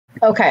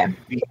Okay.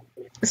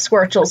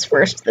 Squirtle's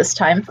first this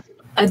time.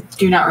 I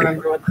do not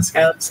remember what this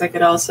guy looks like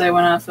at all, so I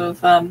went off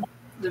of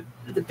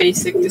the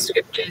basic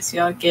descriptors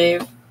y'all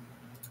gave.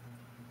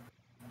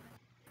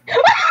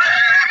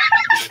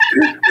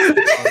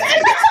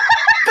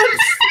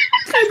 That's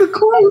kind of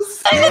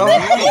close.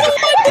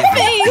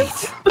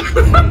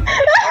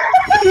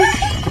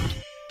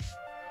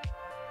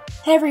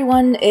 Hey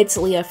everyone, it's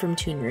Leah from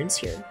Toon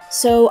here.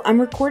 So I'm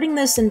recording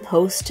this in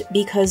post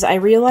because I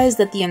realized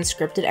that the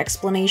unscripted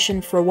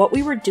explanation for what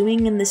we were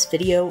doing in this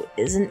video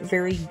isn't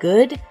very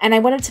good, and I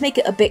wanted to make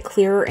it a bit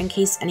clearer in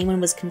case anyone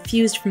was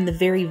confused from the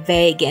very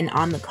vague and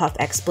on-the-cuff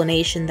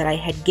explanation that I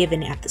had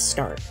given at the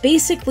start.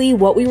 Basically,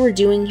 what we were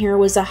doing here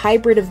was a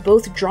hybrid of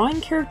both drawing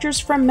characters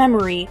from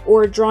memory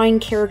or drawing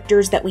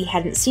characters that we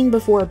hadn't seen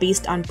before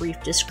based on brief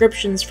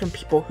descriptions from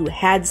people who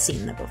had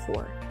seen them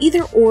before.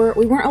 Either or,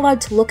 we weren't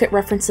allowed to look at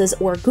references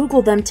or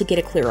Google them to get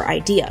a clearer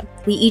idea.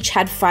 We each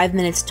had 5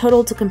 minutes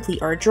total to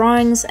complete our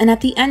drawings, and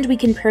at the end we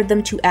compared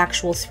them to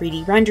actual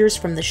 3D renders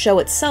from the show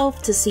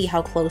itself to see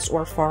how close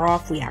or far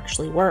off we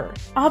actually were.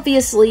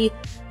 Obviously,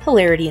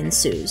 hilarity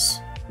ensues.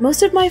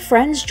 Most of my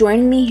friends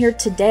joining me here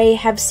today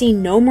have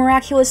seen no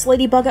Miraculous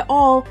Ladybug at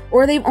all,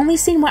 or they've only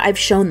seen what I've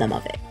shown them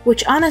of it,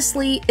 which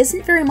honestly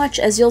isn't very much,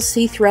 as you'll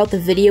see throughout the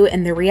video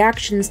and their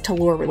reactions to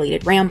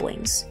lore-related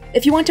ramblings.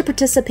 If you want to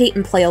participate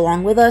and play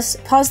along with us,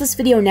 pause this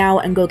video now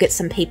and go get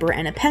some paper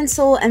and a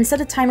pencil and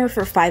set a timer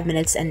for 5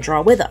 minutes and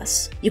draw with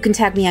us. You can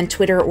tag me on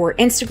Twitter or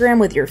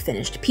Instagram with your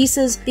finished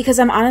pieces, because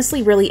I'm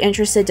honestly really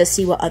interested to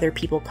see what other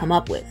people come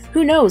up with.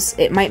 Who knows,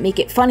 it might make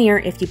it funnier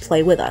if you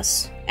play with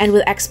us. And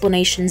with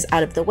explanations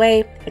out of the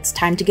way, it's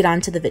time to get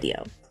on to the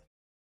video.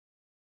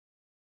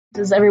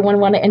 Does everyone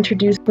want to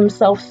introduce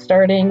themselves,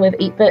 starting with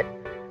 8-Bit?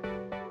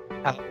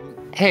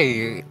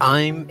 Hey,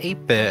 I'm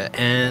 8-Bit,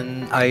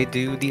 and I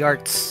do the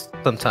arts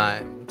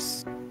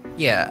sometimes.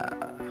 Yeah.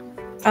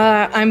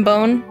 I'm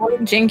Bone,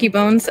 Janky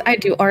Bones. I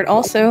do art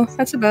also.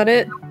 That's about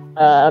it.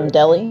 I'm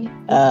Deli.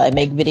 I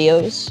make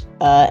videos,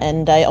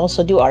 and I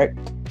also do art.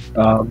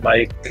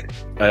 Mike.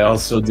 I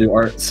also do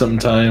art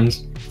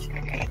sometimes.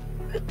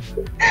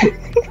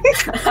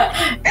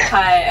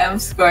 Hi, I'm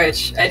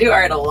Scorch. I do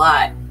art a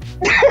lot.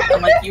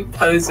 I'm like you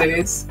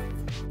posers.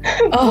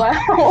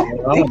 Wow.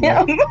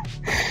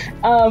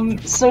 Damn.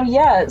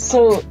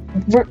 So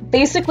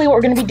basically what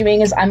we're going to be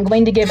doing is I'm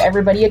going to give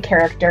everybody a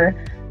character,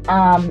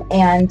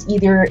 and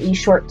either a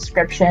short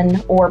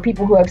description, or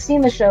people who have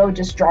seen the show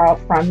just draw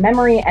from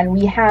memory, and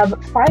we have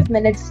 5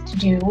 minutes to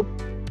do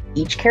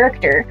each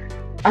character.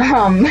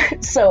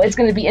 So it's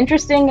going to be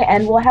interesting,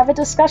 and we'll have a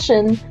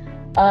discussion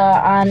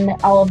on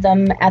all of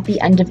them at the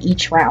end of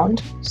each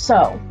round.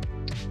 So,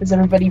 is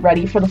everybody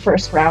ready for the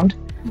first round?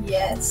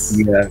 Yes.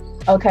 Yeah.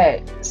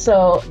 Okay,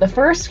 so the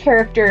first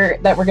character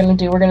that we're going to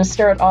do, we're going to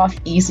start off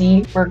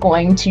easy. We're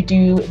going to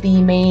do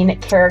the main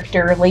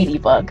character,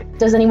 Ladybug.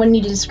 Does anyone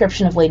need a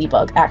description of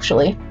Ladybug,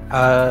 actually?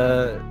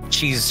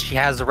 She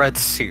has a red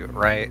suit,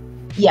 right?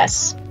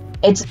 Yes.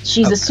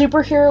 She's a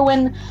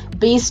superheroine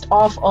based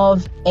off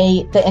of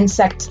the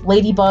insect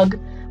Ladybug,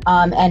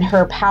 and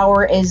her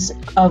power is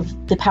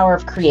of the power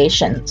of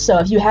creation. So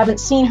if you haven't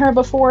seen her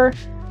before,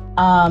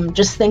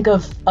 just think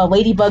of a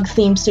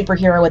Ladybug-themed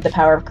superhero with the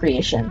power of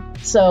creation.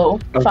 So,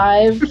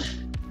 5,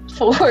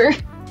 4,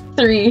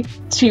 3,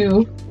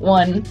 2,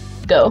 1,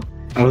 go.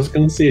 I was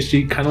gonna say,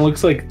 she kind of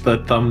looks like the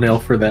thumbnail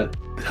for that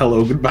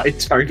Hello Goodbye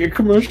Target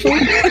commercial.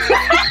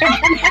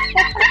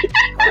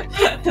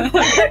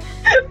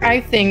 I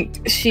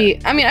think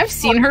I've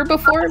seen her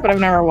before, but I've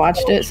never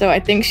watched it, so I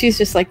think she's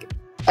just like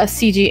a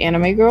CG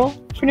anime girl,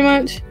 pretty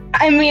much.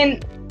 I mean,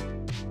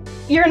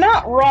 you're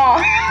not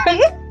wrong.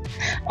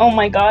 Oh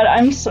my god,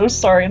 I'm so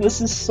sorry.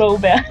 This is so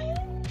bad.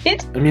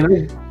 I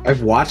mean,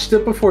 I've watched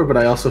it before, but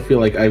I also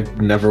feel like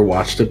I've never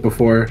watched it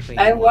before.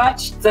 I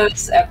watched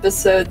those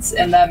episodes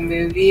in that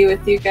movie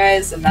with you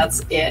guys, and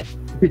that's it.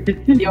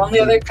 The only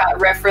other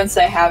reference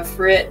I have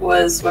for it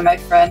was when my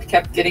friend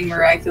kept getting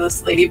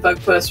Miraculous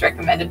Ladybug posts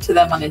recommended to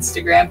them on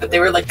Instagram, but they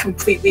were like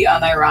completely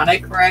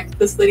unironic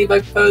Miraculous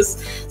Ladybug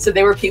posts. So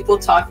there were people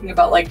talking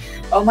about like,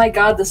 oh my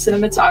god, the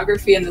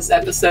cinematography in this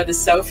episode is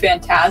so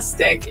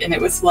fantastic, and it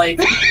was like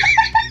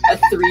a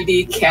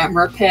 3D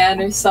camera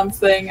pan or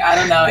something. I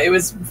don't know. It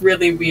was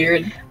really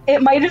weird.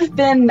 It might have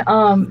been,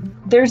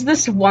 there's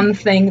this one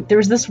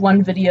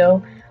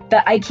video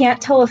that I can't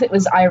tell if it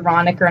was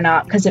ironic or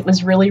not, because it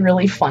was really,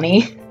 really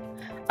funny.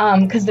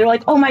 Because they're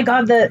like, oh my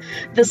god, the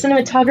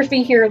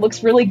cinematography here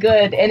looks really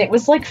good. And it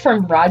was like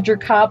from Roger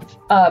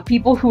Cop.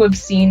 People who have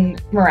seen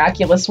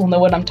Miraculous will know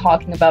what I'm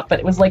talking about, but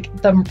it was like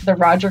the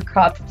Roger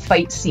Cop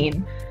fight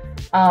scene,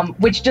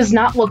 which does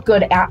not look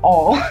good at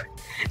all.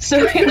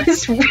 So it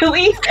was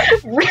really,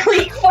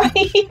 really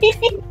funny.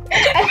 And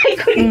I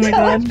couldn't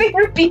tell if they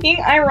were being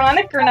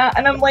ironic or not.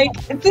 And I'm like,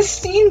 this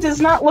scene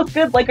does not look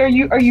good. Like, are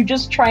you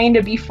just trying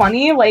to be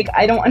funny? Like,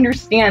 I don't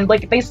understand.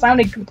 Like, they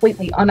sounded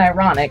completely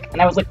unironic.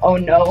 And I was like, oh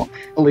no.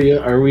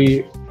 Leah, are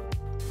we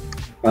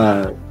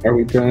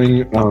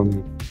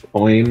going,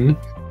 coin?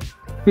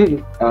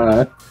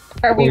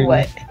 Are we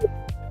what?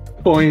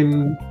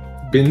 Coin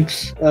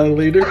binge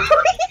later.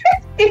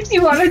 If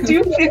you want to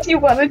do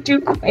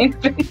coin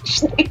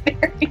binge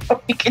later,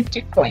 we can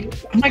do coin.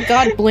 Oh my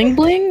god, bling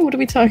bling? What are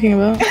we talking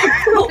about?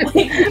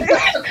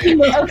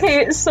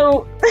 Okay,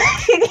 so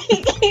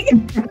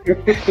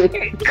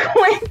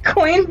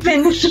coin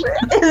binge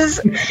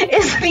is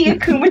the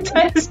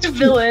akumatized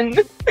villain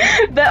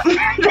that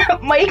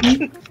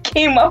Mike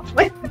came up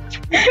with,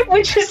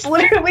 which is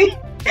literally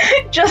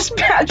just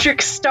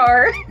Patrick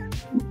Star,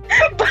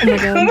 but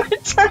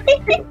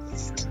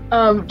akumatized.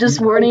 Just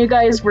warning you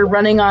guys, we're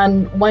running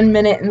on 1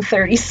 minute and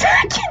 30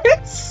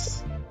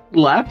 seconds.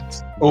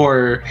 Left?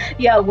 Or...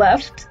 Yeah,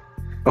 left.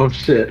 Oh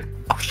shit.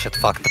 Oh shit,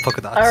 fuck, the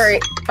polka dots.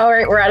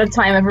 Alright, we're out of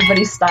time.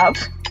 Everybody stop.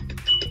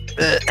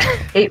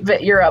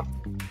 8-bit, you're up.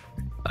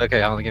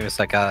 Okay, hold on, give me a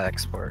sec, I'll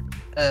export.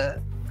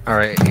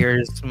 Alright,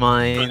 here's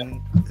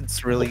mine.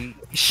 It's really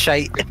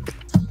shite.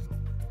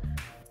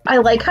 I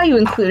like how you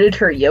included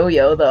her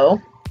yo-yo,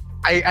 though.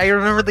 I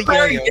remember the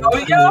yo-yo.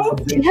 Yo-yo?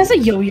 He has a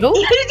yo-yo?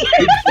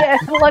 Yeah,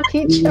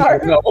 Lucky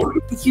Charm. No.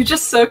 You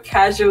just so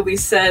casually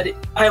said,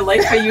 I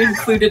like how you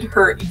included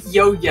her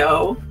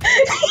yo-yo.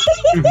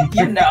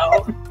 You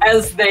know,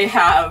 as they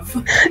have.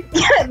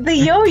 Yeah, the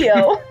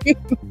yo-yo.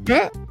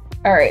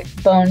 Alright,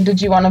 Bone,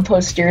 did you want to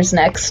post yours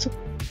next?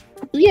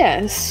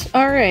 Yes.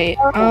 Alright.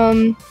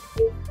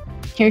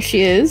 Here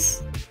she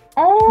is.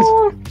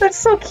 Oh, that's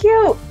so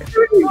cute.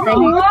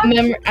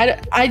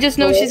 I just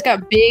know she's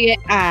got big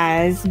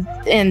eyes,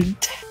 and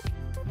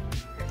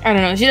I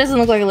don't know. She doesn't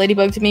look like a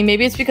ladybug to me.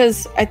 Maybe it's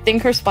because I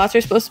think her spots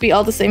are supposed to be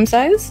all the same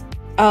size.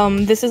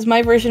 This is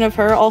my version of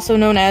her, also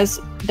known as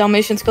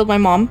Dalmatians Killed My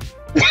Mom.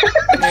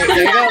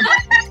 There you go.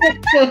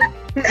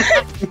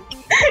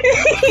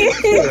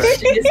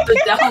 She's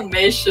the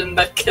Dalmatian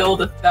that killed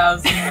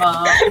 1,000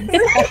 moms.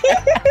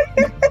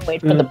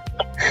 Wait for the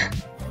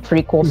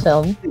prequel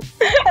film.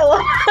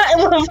 I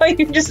love how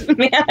you just,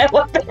 man, I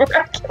love the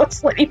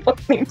Miraculous Ladybug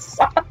theme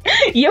song.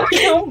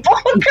 Yo-yo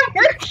ball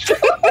commercial.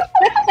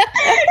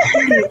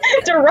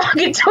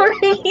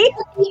 Derogatory.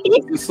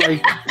 It's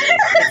like,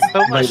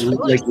 So much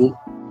like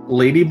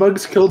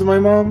ladybugs killed my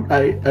mom?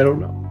 I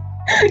don't know.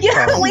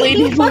 Yeah,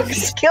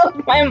 ladybugs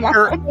killed my mom.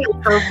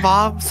 Her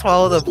mom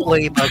swallowed a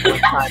ladybug one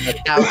time at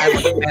a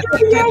family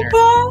dinner,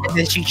 and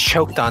then she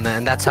choked on it,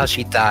 and that's how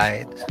she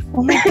died.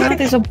 Oh my god,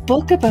 there's a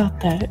book about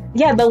that.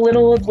 Yeah, the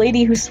little old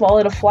lady who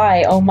swallowed a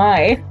fly. Oh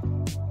my.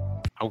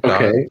 Oh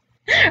god. Okay.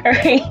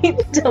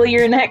 Alright, Till,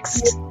 you're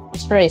next.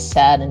 It's very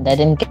sad, and I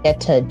didn't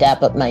get to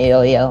dap up my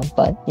yo-yo,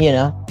 but you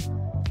know,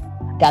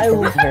 got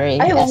the very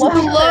I love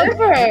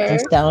her.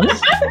 down.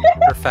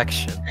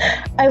 Perfection.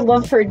 I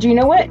love her. Do you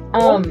know what?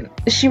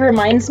 She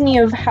reminds me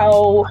of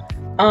how,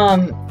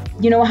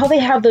 you know how they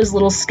have those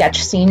little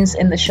sketch scenes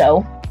in the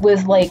show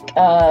with like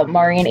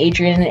Mari and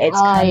Adrian.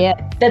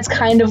 That's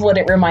kind of what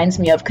it reminds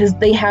me of, because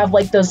they have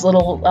like those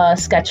little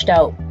sketched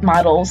out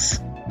models.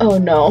 Oh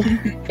no,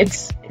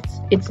 it's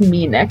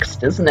me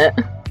next, isn't it?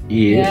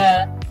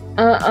 Yeah.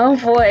 Oh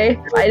boy,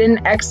 I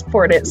didn't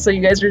export it, so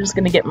you guys are just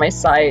gonna get my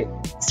side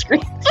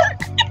screen.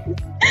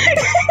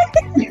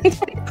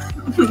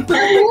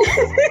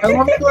 I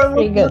love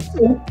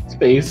the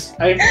space.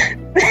 I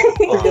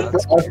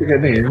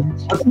forget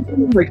names.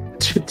 Like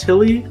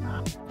Tilly.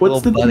 What's Little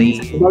the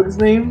buddy. bug's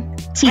name?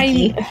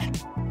 Tiki.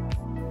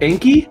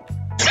 Anki?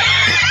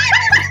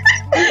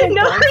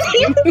 No,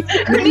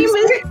 her name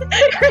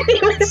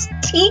is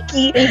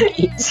Tiki.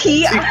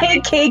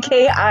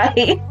 Tikki.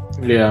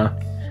 Yeah.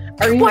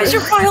 Why is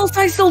your file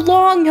size so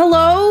long?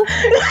 Hello?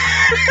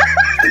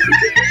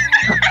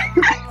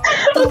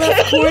 The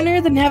left corner,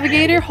 the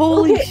navigator.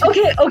 Holy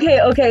shit.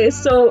 Okay.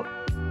 So,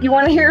 you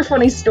want to hear a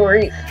funny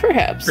story?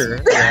 Perhaps. Sure,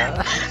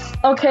 yeah.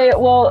 Okay,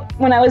 well,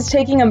 when I was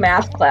taking a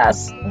math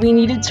class, we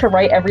needed to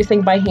write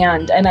everything by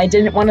hand, and I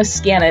didn't want to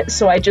scan it,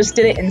 so I just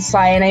did it in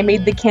Sci, and I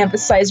made the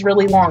canvas size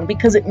really long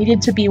because it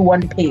needed to be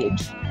 1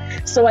 page.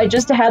 So I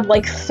just had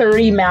like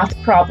 30 math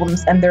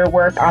problems and their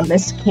work on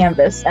this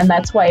canvas, and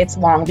that's why it's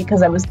long,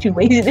 because I was too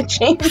lazy to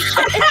change it.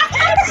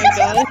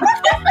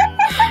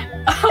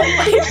 Oh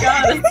my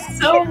god, it's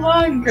so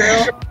long,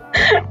 girl.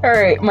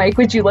 Alright, Mike,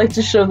 would you like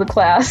to show the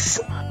class?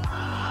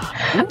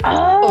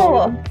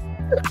 Oh!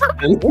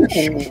 I mean,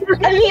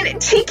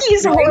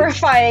 Tiki's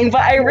horrifying,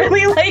 but I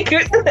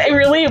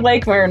really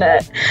like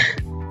Marinette.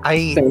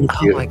 Thank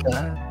you. My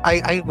god.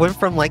 I went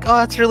from like, oh,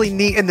 that's really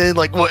neat, and then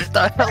like, what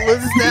the hell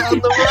is that on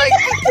the right?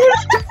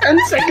 10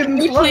 seconds Can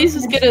you please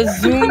just get a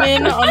zoom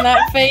in on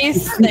that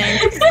face?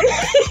 Thanks.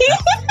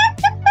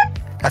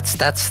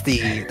 That's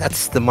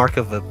the mark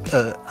of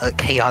a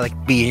chaotic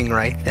being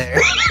right there.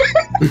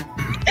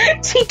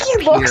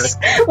 Tiki looks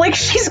like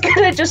she's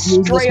gonna destroy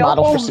Use this a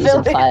model whole for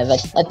season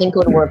village. 5. I think it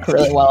would work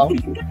really well.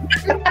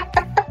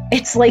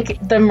 It's like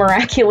the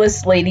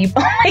Miraculous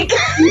Ladybug.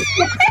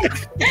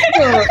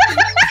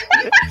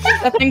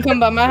 That thing come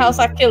by my house,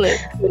 I kill it.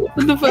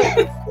 What the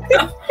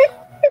fuck?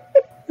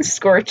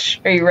 Scorch,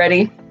 are you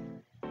ready?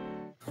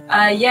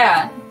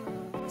 Yeah.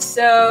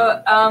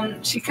 So,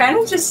 she kind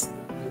of just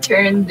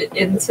turned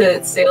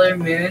into Sailor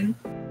Moon,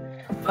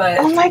 but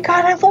Oh my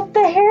god, I love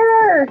the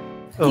hair!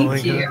 Oh my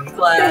Thank you, god. I'm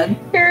glad.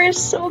 Her hair is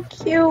so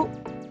cute.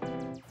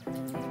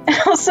 And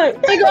also,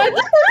 Oh my god,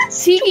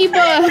 Tiki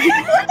Bug!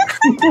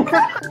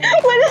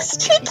 what is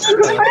Tiki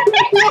doing?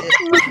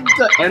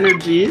 The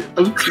energy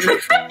of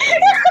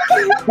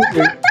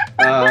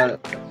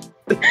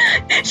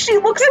She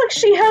looks like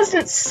she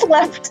hasn't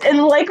slept in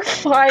like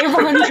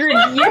 500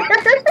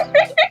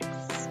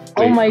 years.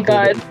 Oh my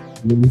god.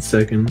 1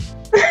 second.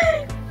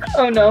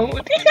 Oh no.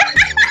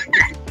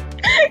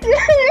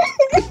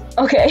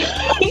 Okay.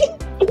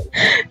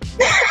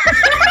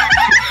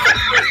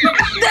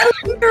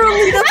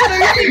 Literally, that's what I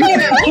was thinking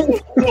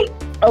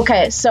of.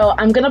 Okay, so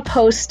I'm gonna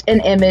post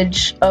an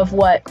image of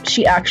what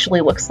she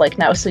actually looks like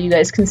now so you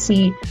guys can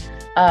see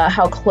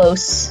how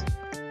close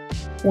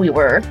we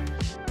were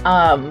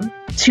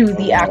to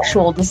the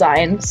actual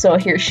design. So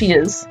here she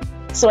is.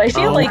 So I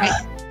feel like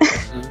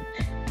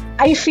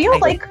I feel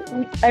like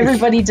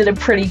everybody did a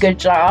pretty good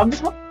job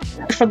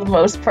for the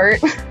most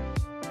part.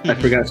 I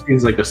forgot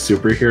she's like a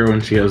superhero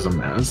when she has a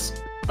mask.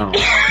 Oh.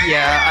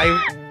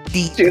 Yeah,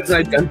 She has an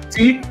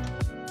identity.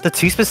 the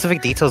two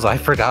specific details I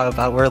forgot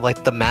about were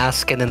like the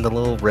mask and then the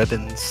little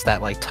ribbons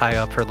that like tie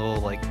up her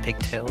little like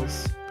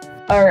pigtails.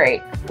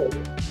 Alright.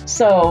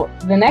 So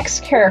the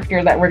next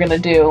character that we're gonna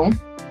do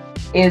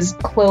is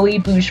Chloe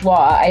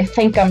Bourgeois. I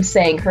think I'm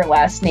saying her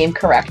last name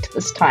correct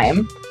this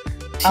time.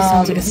 She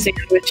sounds like a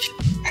sandwich.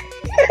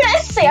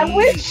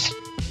 Sandwich?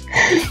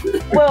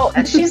 Well,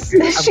 she's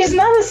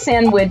not a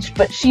sandwich,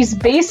 but she's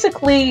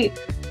basically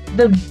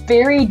the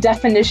very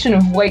definition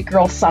of white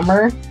girl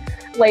summer.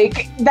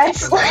 Like,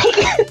 that's like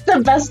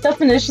the best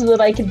definition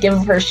that I could give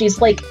of her. She's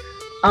like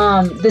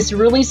this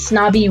really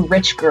snobby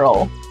rich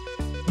girl,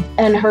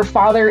 and her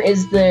father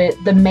is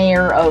the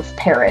mayor of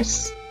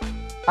Paris.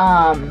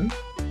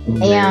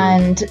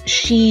 And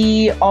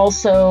she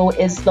also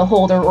is the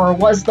holder, or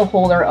was the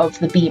holder, of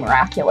the Be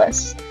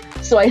Miraculous.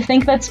 So I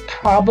think that's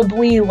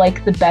probably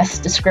like the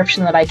best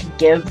description that I could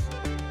give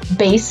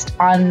based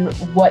on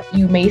what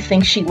you may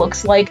think she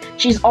looks like.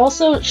 She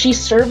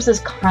serves as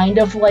kind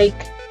of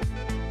like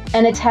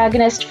an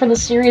antagonist for the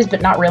series,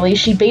 but not really.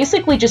 She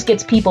basically just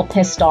gets people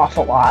pissed off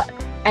a lot,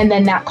 and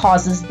then that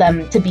causes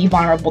them to be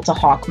vulnerable to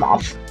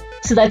Hawkmoth.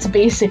 So that's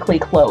basically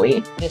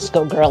Chloe.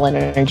 Disco girl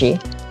energy.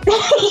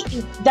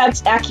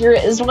 That's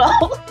accurate as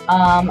well.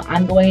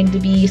 I'm going to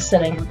be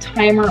setting the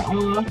timer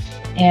off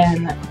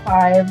in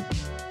 5,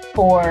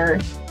 4,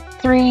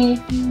 3,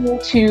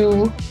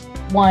 2,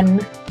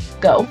 1,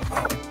 go.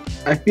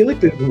 I feel like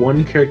there's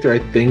one character I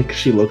think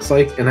she looks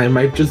like, and I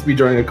might just be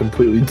drawing a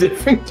completely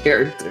different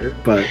character,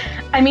 but...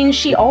 I mean,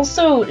 she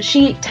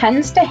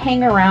tends to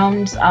hang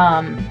around,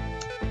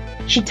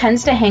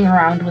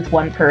 with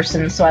one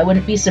person, so I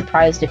wouldn't be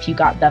surprised if you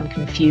got them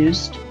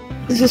confused.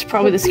 This is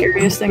probably the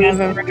scariest thing I've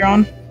ever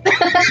drawn.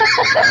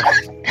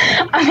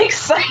 I'm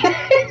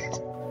excited!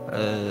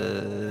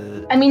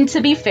 I mean,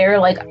 to be fair,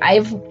 like,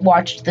 I've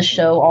watched the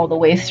show all the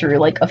way through,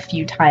 like, a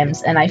few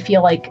times, and I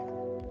feel like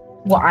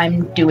what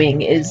I'm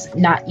doing is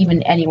not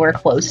even anywhere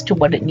close to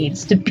what it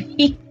needs to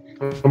be.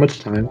 How much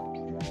time?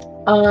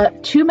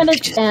 2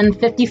 minutes and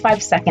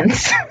 55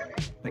 seconds.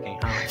 Okay,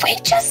 We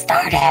just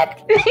started.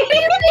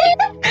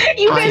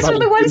 You guys were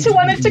the ones who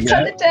wanted to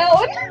cut it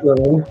down.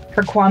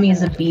 Her Kwame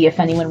is a B if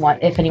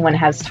anyone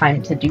has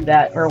time to do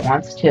that or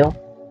wants to.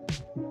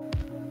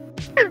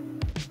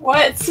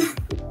 What?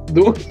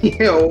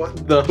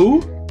 The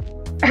who?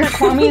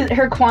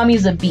 Her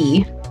Kwame's a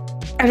B.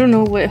 I don't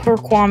know what her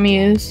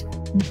Kwame is.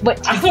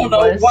 But I don't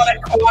know what a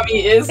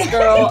Kwame is,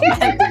 girl.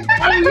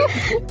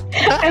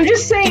 I'm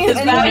just saying if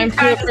I'm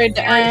too afraid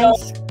to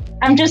ask.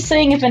 I'm just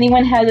saying if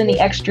anyone has any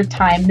extra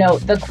time. No,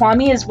 the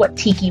Kwame is what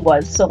Tiki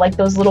was, so like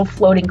those little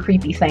floating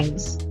creepy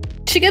things.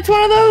 She gets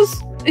one of those?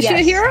 Is she a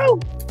Yes. hero?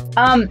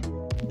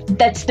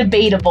 That's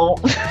debatable.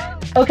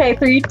 Okay,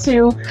 3,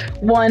 2,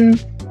 1.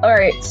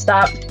 Alright,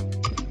 stop.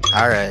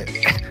 Alright.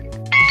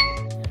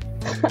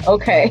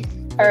 Okay.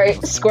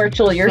 Alright,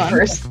 Scorchel, you're Fun.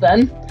 first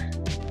then.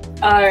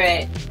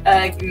 Alright,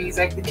 give me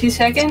exactly 2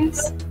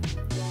 seconds.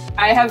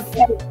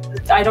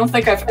 I don't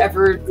think I've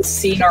ever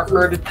seen or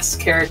heard of this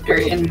character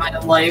in my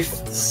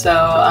life,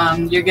 so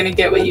you're gonna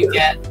get what you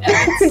get.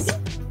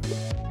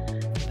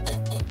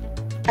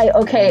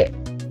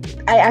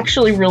 I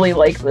actually really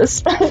like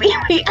this movie.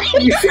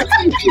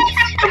 Doesn't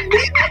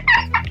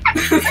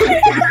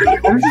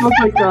she look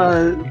like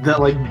that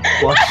like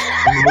blush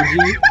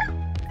emoji?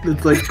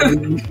 It's like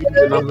on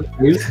the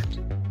face.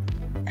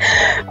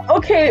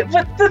 Okay,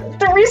 but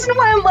the reason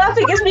why I'm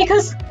laughing is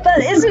because that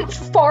isn't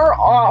far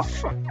off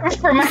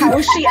from how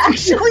she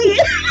actually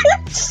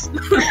is.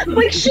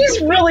 Like,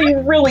 she's really,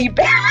 really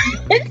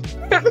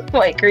bad.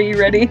 Like, are you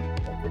ready?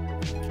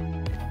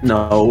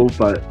 No,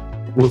 but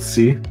we'll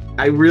see.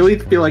 I really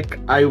feel like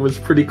I was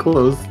pretty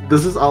close.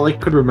 This is all I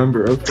could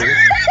remember of her.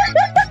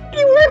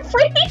 You were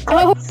pretty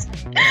close.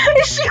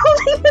 Is she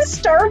holding the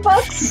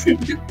Starbucks?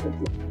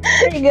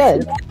 Pretty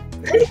good.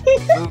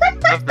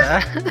 Love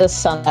that.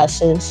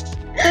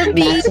 The—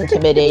 mass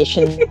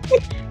intimidation.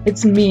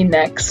 It's me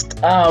next.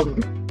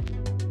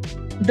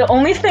 The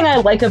only thing I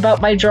like about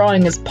my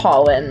drawing is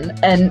pollen,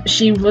 and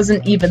she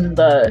wasn't even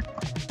the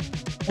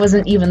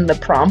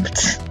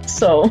prompt,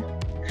 so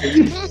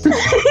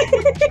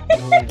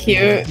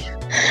Cute.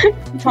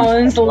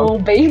 Pollen's a little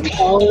baby.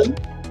 Pollen.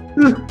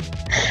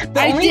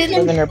 I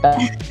didn't. Living her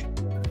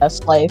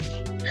best life.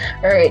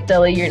 Alright,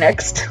 Deli, you're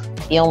next.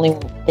 The only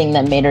thing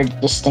that made her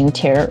distinct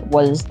here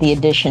was the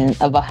addition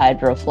of a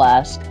hydro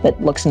flask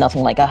that looks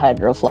nothing like a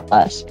hydro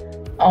flask.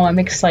 Oh, I'm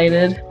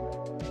excited.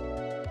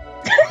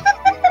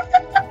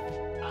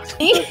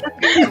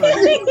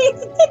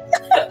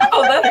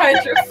 Oh, that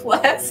hydro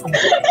flask.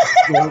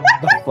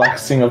 The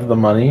flexing of the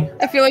money.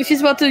 I feel like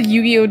she's about to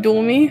Yu-Gi-Oh!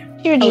 Duel me.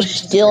 You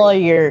just steal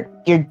your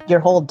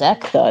whole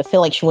deck, though. I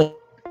feel like she wouldn't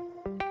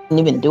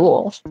even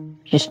duel.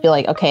 She'd just be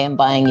like, okay, I'm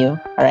buying you.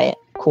 All right,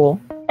 cool.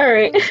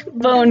 Alright,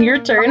 Bone, your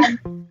turn.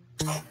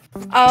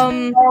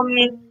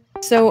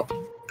 So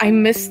I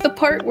missed the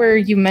part where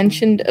you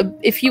mentioned,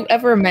 if you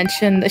ever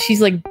mentioned that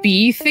she's like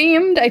bee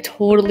themed, I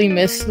totally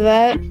missed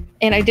that.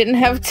 And I didn't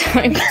have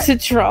time to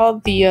draw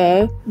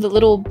the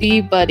little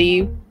bee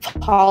buddy,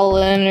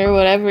 Pollen or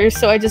whatever,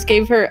 so I just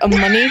gave her a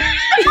money.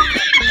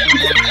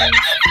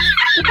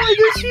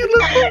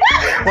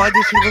 Why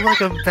does she look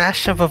like a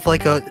mashup of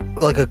like a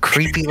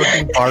creepy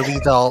looking Barbie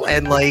doll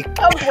and like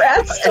A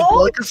Bratz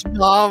doll? Angelica's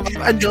mom?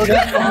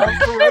 Angelica's mom.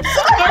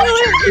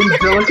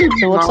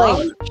 It looks like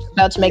she's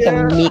about to make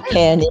a meat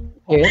candy.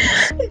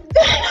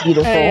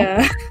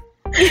 Beautiful.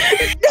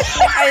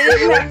 I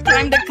didn't have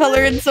time to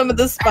color in some of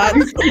the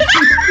spots.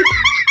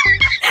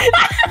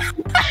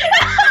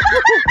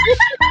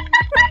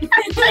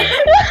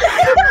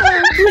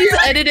 Please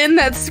edit in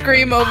that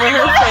scream over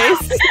her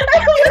face.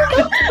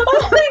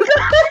 Oh my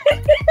god!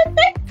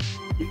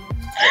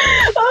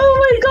 Oh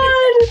my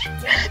god!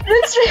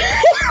 That's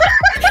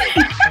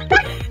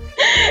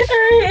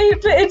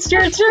Alright, it's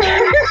your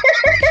turn.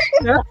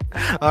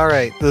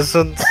 Alright, this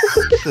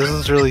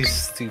one's really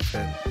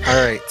stupid.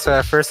 Alright, so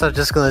at first I'm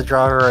just gonna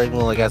draw her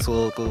like a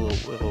little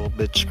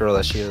bitch girl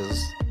that she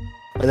is.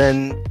 And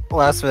then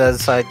last minute I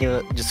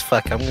decided, just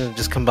fuck, I'm gonna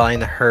just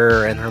combine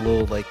her and her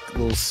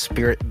little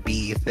spirit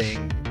bee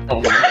thing. Do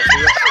you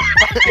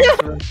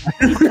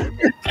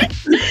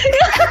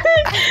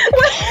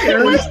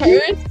know what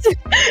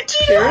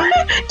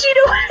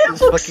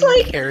it looks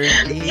like?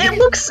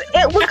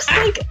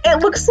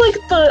 It looks like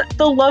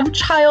the love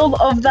child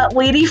of that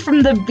lady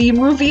from the Bee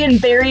Movie and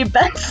Barry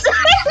Benson.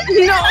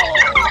 No.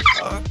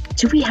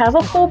 Do we have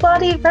a full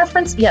body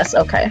reference? Yes.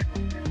 Okay.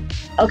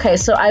 Okay,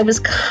 so I was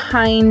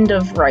kind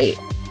of right.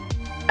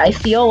 I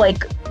feel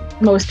like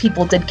most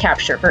people did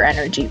capture her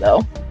energy,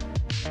 though.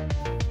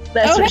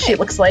 That's what she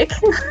looks like.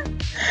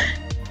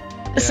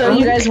 So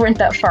you guys weren't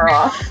that far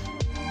off.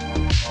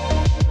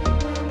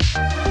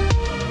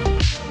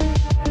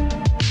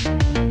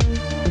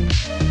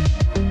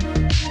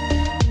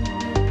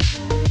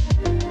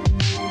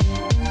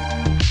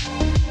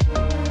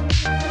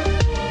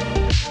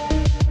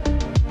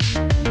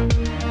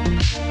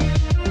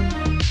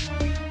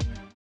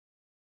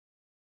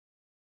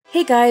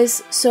 Hey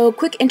guys, so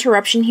quick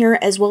interruption here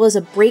as well as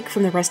a break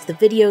from the rest of the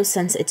video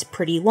since it's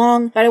pretty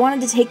long, but I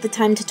wanted to take the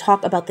time to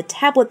talk about the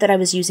tablet that I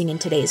was using in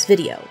today's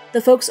video.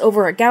 The folks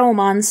over at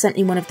GAOMON sent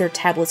me one of their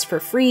tablets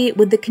for free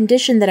with the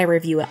condition that I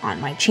review it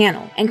on my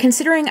channel. And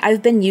considering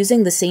I've been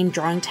using the same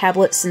drawing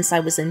tablet since I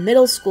was in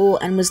middle school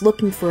and was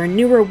looking for a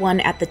newer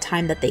one at the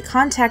time that they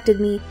contacted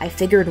me, I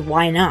figured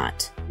why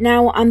not?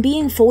 Now, I'm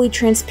being fully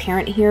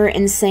transparent here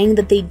in saying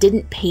that they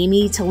didn't pay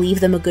me to leave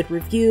them a good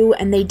review,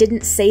 and they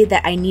didn't say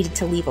that I needed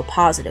to leave a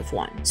positive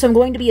one. So I'm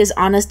going to be as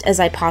honest as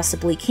I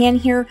possibly can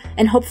here,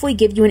 and hopefully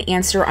give you an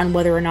answer on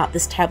whether or not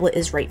this tablet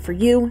is right for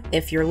you,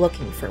 if you're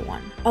looking for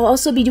one. I'll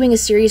also be doing a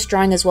serious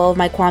drawing as well of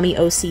my Kwame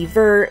OC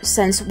Ver,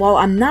 since while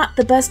I'm not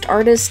the best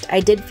artist,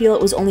 I did feel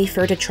it was only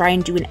fair to try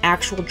and do an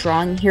actual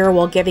drawing here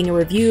while giving a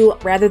review,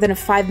 rather than a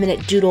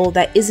 5-minute doodle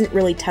that isn't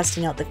really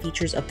testing out the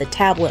features of the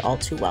tablet all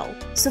too well.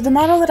 So the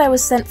model that I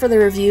was sent for the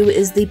review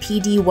is the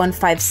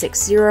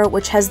PD1560,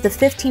 which has the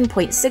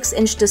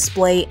 15.6-inch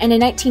display and a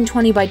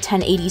 1920 by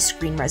 1080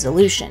 screen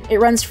resolution.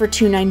 It runs for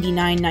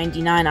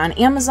 $299.99 on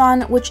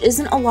Amazon, which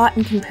isn't a lot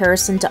in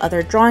comparison to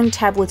other drawing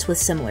tablets with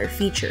similar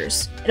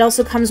features. It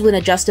also comes with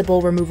an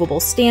adjustable removable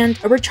stand,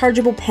 a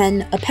rechargeable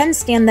pen, a pen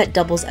stand that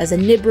doubles as a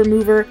nib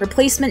remover,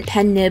 replacement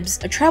pen nibs,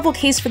 a travel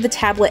case for the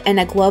tablet, and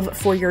a glove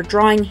for your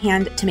drawing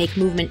hand to make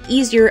movement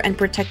easier and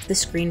protect the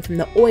screen from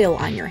the oil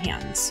on your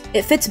hands.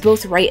 It fits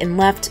both right and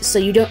left, so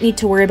you don't need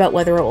to worry about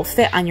whether it will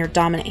fit on your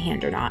dominant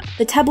hand or not.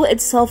 The tablet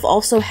itself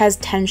also has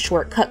 10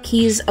 shortcut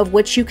keys, of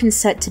which you can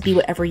set to be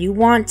whatever you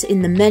want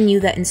in the menu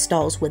that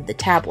installs with the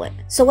tablet.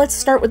 So let's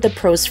start with the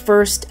pros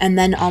first, and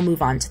then I'll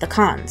move on to the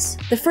cons.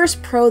 The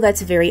first pro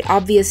that's very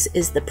obvious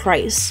is the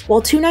price.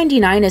 While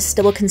 $299 is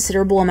still a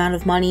considerable amount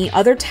of money,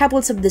 other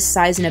tablets of this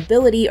size and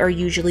ability are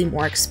usually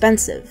more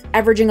expensive,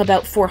 averaging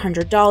about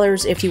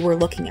 $400 if you were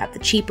looking at the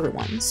cheaper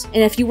ones.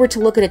 And if you were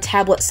to look at a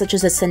tablet such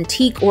as a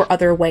Cintiq or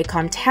other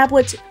Wacom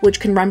tablets, which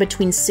can run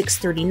between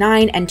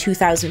 $639 and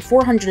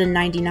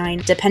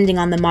 $2,499 depending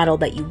on the model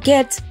that you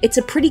get, it's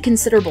a pretty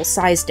considerable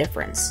size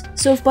difference.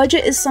 So if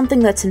budget is something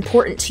that's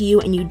important to you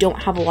and you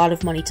don't have a lot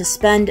of money to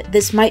spend,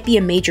 this might be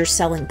a major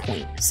selling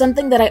point.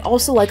 Something that I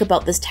also like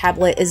about this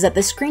tablet is that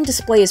the screen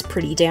display is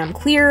pretty damn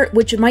clear,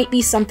 which might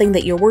be something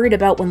that you're worried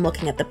about when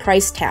looking at the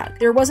price tag.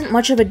 There wasn't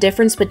much of a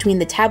difference between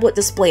the tablet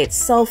display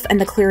itself and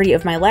the clarity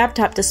of my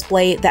laptop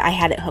display that I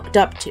had it hooked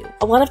up to.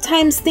 A lot of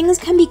times things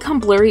can become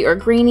blurry or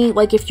grainy,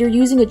 like if you're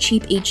using a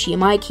cheap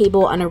HDMI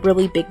cable on a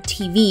really big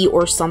TV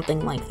or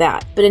something like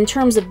that. But in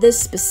terms of this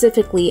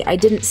specifically, I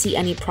didn't see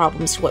any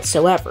problems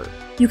whatsoever.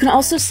 You can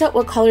also set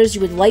what colors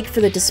you would like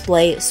for the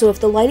display, so if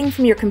the lighting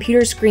from your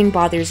computer screen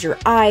bothers your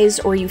eyes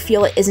or you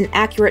feel it isn't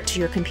accurate to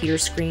your computer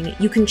screen,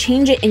 you can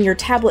change it in your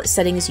tablet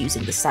settings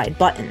using the side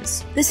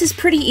buttons. This is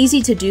pretty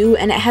easy to do,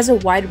 and it has a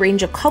wide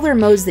range of color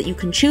modes that you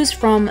can choose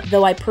from,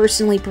 though I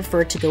personally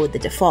prefer to go with the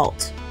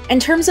default. In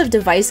terms of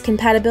device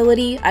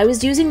compatibility, I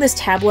was using this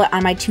tablet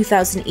on my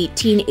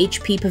 2018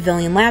 HP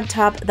Pavilion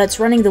laptop that's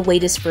running the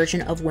latest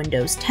version of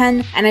Windows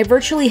 10, and I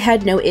virtually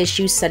had no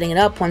issues setting it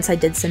up once I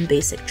did some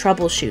basic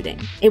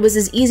troubleshooting. It was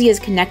as easy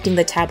as connecting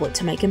the tablet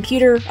to my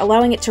computer,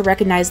 allowing it to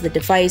recognize the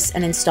device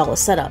and install a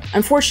setup.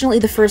 Unfortunately,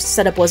 the first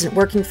setup wasn't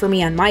working for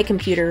me on my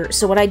computer,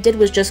 so what I did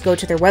was just go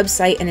to their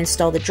website and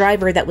install the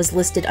driver that was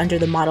listed under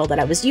the model that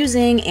I was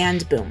using,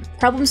 and boom.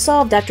 Problem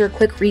solved after a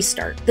quick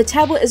restart. The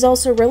tablet is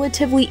also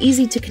relatively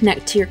easy to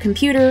connect to your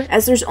computer,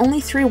 as there's only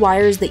 3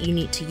 wires that you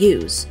need to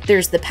use.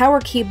 There's the power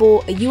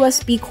cable, a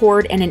USB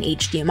cord, and an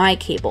HDMI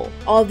cable.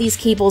 All of these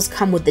cables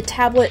come with the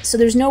tablet, so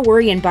there's no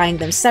worry in buying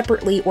them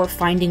separately or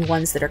finding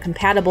ones that are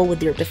compatible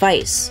with your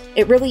device.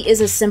 It really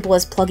is as simple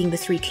as plugging the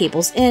 3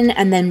 cables in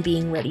and then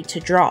being ready to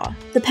draw.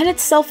 The pen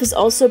itself is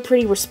also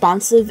pretty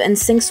responsive and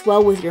syncs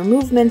well with your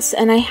movements,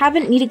 and I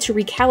haven't needed to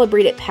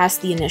recalibrate it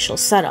past the initial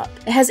setup.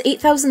 It has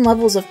 8,000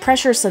 levels of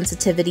pressure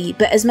sensitivity,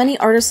 but as many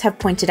artists have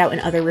pointed out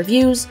in other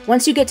reviews,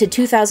 once you get to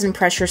 2,000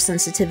 pressure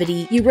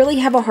sensitivity, you really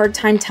have a hard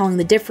time telling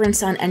the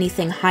difference on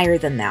anything higher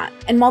than that.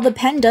 And while the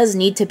pen does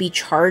need to be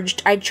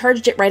charged, I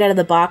charged it right out of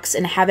the box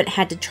and haven't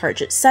had to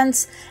charge it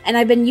since, and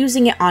I've been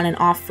using it on and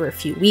off for a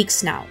few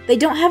weeks now. They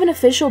don't have an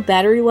official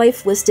battery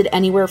life listed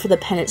anywhere for the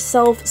pen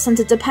itself, since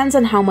it depends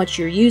on how much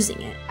you're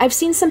using it. I've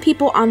seen some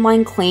people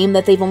online claim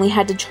that they've only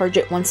had to charge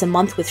it once a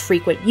month with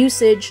frequent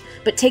usage,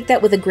 but take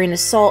that with a grain of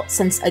salt,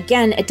 since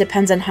again, it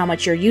depends on how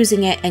much you're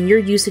using it and your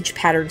usage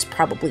patterns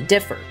probably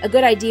differ. A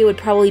good idea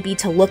would probably be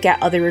to look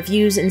at other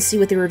reviews and see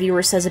what the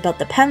reviewer says about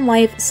the pen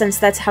life, since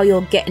that's how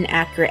you'll get an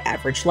accurate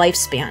average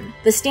lifespan.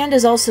 The stand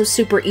is also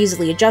super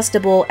easily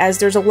adjustable, as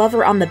there's a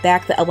lever on the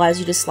back that allows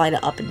you to slide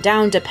it up and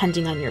down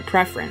depending on your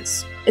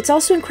preference. It's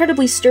also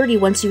incredibly sturdy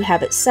once you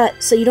have it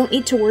set, so you don't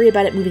need to worry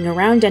about it moving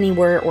around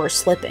anywhere or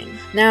slipping.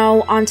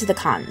 Now, on to the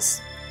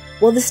cons.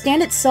 While the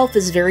stand itself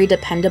is very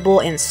dependable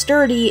and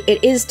sturdy,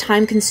 it is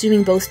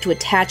time-consuming both to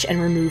attach and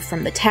remove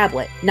from the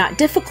tablet. Not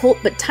difficult,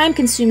 but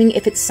time-consuming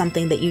if it's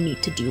something that you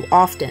need to do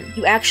often.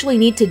 You actually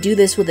need to do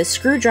this with a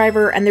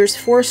screwdriver, and there's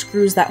 4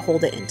 screws that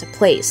hold it into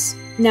place.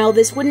 Now,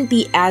 this wouldn't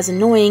be as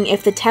annoying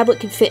if the tablet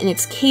could fit in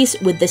its case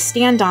with the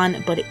stand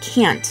on, but it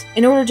can't.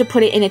 In order to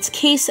put it in its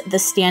case, the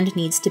stand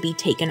needs to be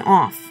taken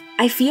off.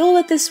 I feel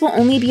that this will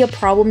only be a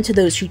problem to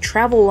those who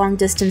travel long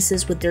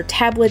distances with their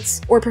tablets,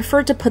 or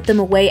prefer to put them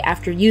away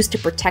after use to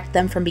protect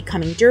them from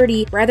becoming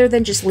dirty, rather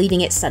than just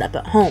leaving it set up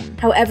at home.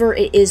 However,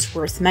 it is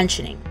worth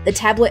mentioning. The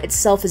tablet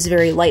itself is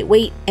very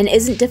lightweight, and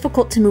isn't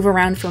difficult to move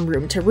around from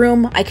room to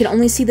room. I can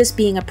only see this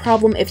being a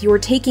problem if you are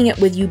taking it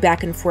with you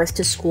back and forth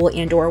to school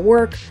and or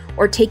work,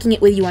 or taking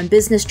it with you on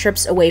business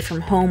trips away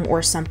from home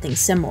or something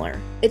similar.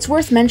 It's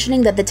worth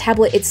mentioning that the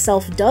tablet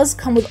itself does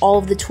come with all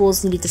of the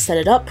tools needed to set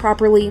it up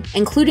properly,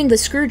 including the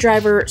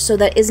screwdriver, so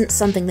that isn't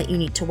something that you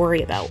need to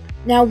worry about.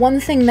 Now, one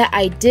thing that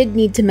I did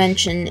need to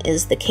mention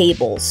is the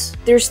cables.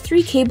 There's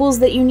 3 cables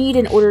that you need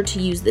in order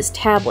to use this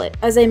tablet.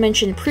 As I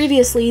mentioned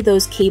previously,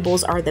 those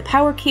cables are the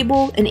power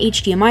cable, an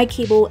HDMI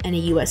cable, and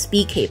a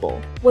USB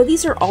cable. While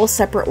these are all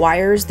separate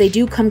wires, they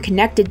do come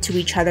connected to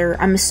each other,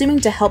 I'm assuming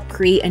to help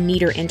create a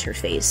neater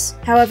interface.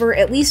 However,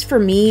 at least for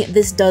me,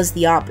 this does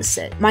the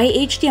opposite. My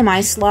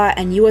HDMI slot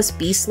and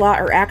USB slot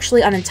are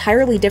actually on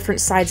entirely different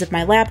sides of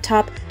my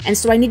laptop, and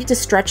so I needed to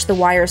stretch the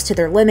wires to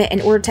their limit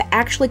in order to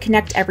actually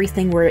connect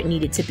everything where it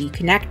needed to be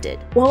connected.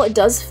 While it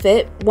does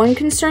fit, one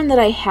concern that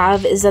I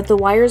have is that the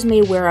wires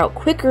may wear out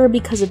quicker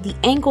because of the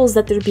angles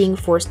that they're being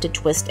forced to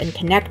twist and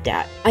connect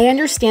at. I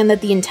understand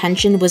that the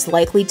intention was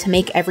likely to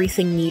make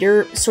everything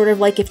neater, sort of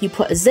like if you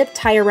put a zip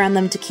tie around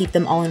them to keep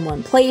them all in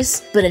one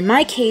place, but in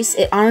my case,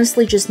 it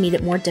honestly just made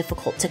it more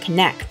difficult to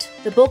connect.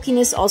 The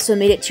bulkiness also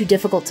made it too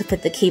difficult to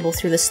fit the cable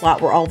through the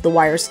slot where all of the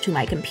wires to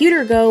my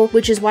computer go,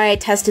 which is why I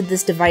tested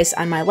this device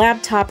on my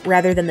laptop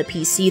rather than the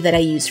PC that I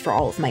use for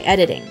all of my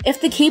editing.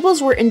 If the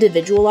cables were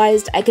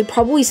individualized, I could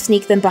probably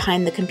sneak them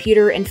behind the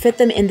computer and fit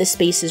them in the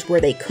spaces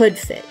where they could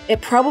fit.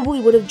 It probably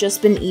would have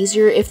just been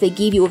easier if they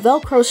gave you a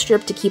Velcro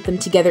strip to keep them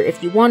together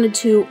if you wanted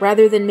to,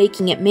 rather than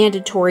making it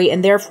mandatory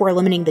and therefore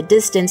limiting the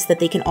distance that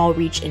they can all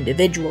reach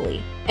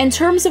individually. In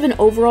terms of an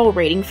overall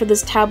rating for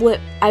this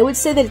tablet, I would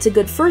say that it's a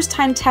good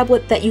first-time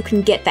tablet that you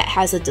can get that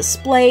has a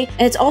display,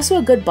 and it's also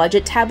a good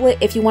budget tablet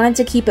if you wanted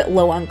to keep it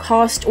low on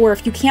cost or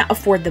if you can't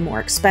afford the more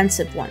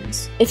expensive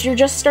ones. If you're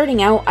just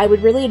starting out, I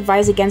would really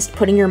advise against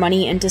putting your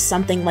money into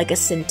something like a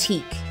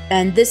Cintiq.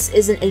 And this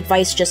isn't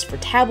advice just for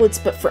tablets,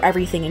 but for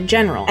everything in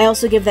general. I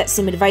also give that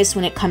same advice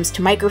when it comes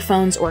to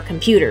microphones or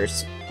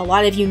computers. A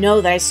lot of you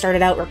know that I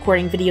started out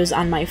recording videos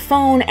on my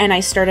phone, and I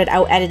started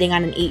out editing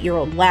on an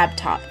 8-year-old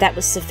laptop. That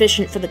was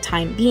sufficient for the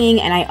time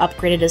being, and I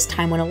upgraded as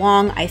time went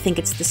along. I think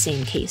it's the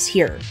same case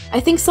here.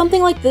 I think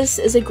something like this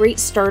is a great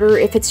starter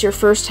if it's your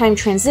first time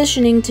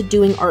transitioning to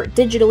doing art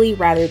digitally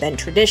rather than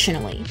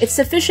traditionally. It's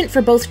sufficient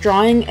for both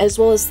drawing as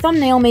well as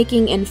thumbnail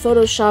making in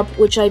Photoshop,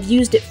 which I've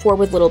used it for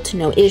with little to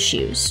no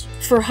issues.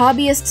 For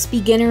hobbyists,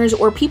 beginners,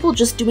 or people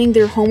just doing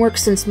their homework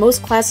since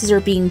most classes are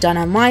being done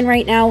online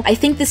right now, I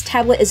think this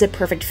tablet is a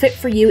perfect fit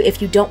for you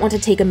if you don't want to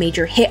take a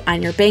major hit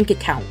on your bank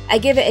account. I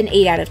give it an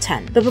 8 out of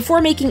 10. But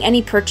before making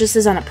any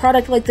purchases on a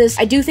product like this,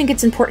 I do think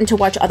it's important to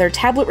watch other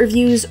tablet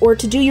reviews or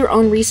to do your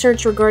own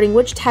research regarding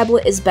which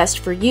tablet is best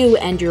for you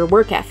and your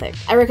work ethic.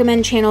 I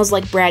recommend channels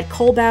like Brad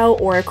Colbow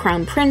or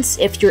Crown Prince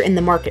if you're in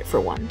the market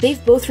for one.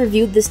 They've both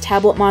reviewed this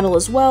tablet model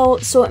as well,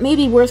 so it may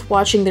be worth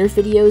watching their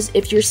videos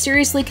if you're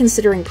seriously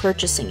considering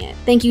purchasing it.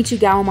 Thank you to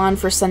GAOMON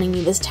for sending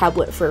me this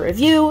tablet for a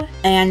review,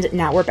 and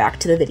now we're back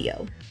to the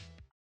video.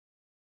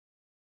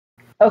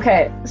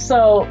 Okay,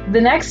 so the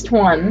next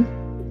one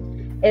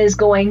is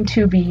going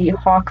to be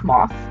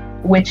Hawkmoth,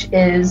 which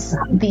is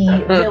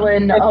the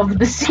villain of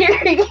the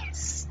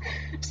series.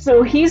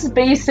 So he's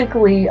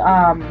basically,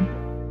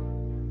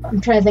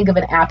 I'm trying to think of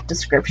an apt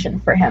description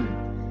for him.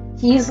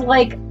 He's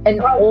like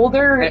an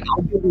older...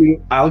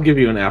 I'll give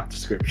you an apt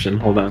description.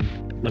 Hold on.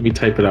 Let me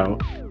type it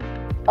out.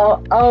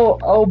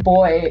 Oh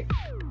boy.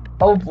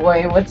 Oh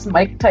boy, what's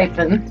Mike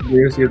typing?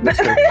 Here's your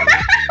description.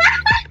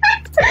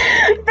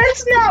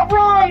 That's not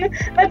wrong!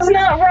 That's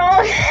not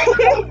wrong!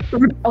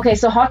 Okay,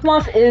 so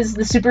Hawkmoth is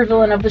the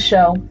supervillain of the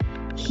show.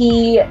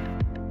 He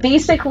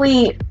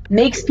basically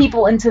makes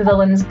people into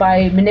villains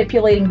by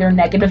manipulating their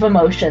negative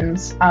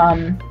emotions.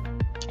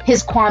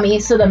 His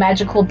Kwami, so the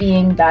magical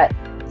being that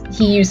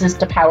he uses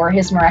to power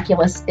his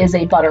Miraculous, is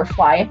a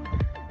butterfly.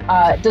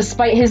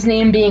 Despite his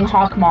name being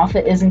Hawkmoth,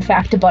 it is in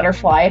fact a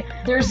butterfly.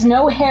 There's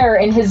no hair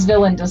in his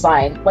villain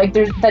design. Like,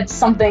 that's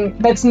something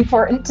that's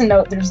important to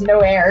note. There's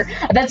no hair.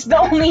 That's the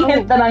only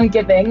hint that I'm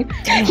giving.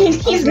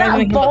 He's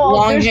not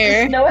bald. There's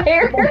just no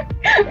hair.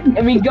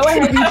 I mean, go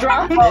ahead and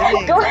draw him.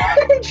 Go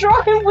ahead and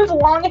draw him with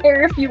long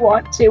hair if you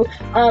want to.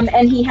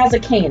 And he has a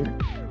cane,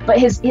 but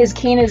his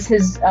cane is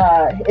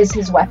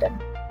his weapon.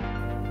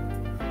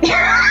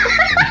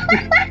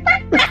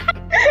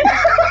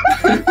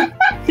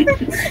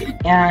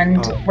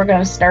 And we're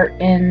gonna start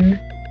in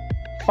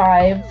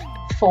 5,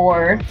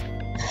 4,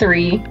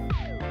 3,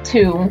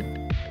 2,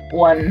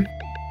 1,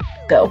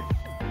 go.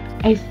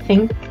 I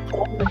think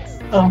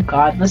oh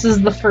god, this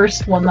is the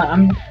first one that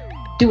I'm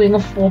doing a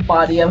full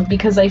body of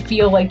because I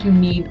feel like you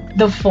need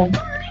the full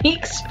body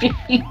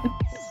experience.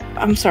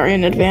 I'm sorry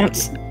in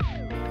advance.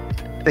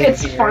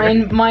 It's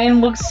fine.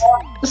 Mine looks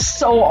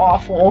so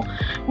awful.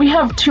 We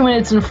have 2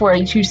 minutes and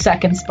 42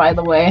 seconds, by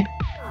the way.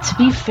 To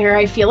be fair,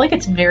 I feel like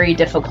it's very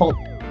difficult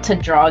to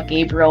draw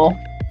Gabriel.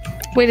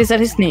 Wait, is that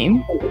his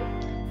name?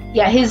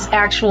 Yeah, his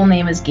actual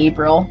name is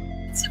Gabriel.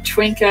 It's a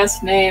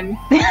twink-ass name.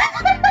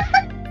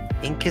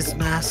 Think his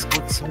mask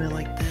looks something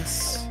like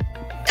this.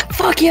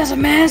 Fuck, he has a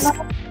mask!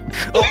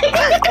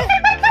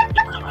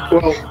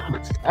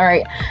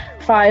 Alright.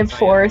 5,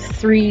 4,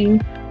 3,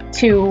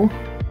 2,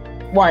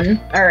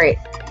 1. Alright.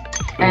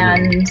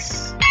 And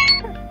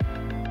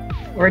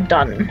we're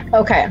done.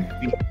 Okay.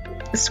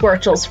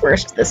 Squirtle's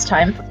first this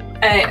time.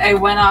 I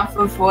went off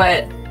of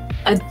what...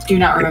 I do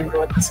not remember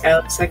what this guy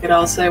looks like at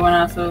all, so I went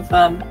off of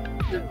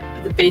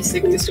the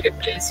basic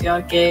descriptions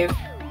y'all gave.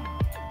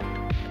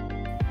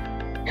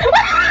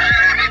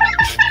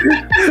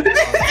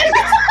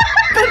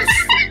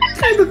 That's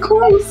kind of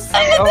close.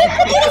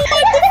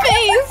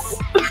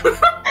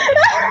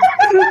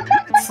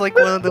 It's like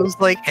one of those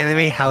like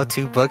anime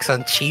how-to books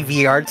on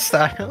chibi art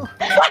style.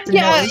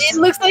 Yeah, it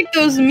looks like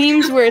those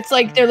memes where it's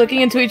like they're looking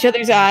into each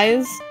other's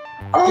eyes.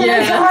 Oh my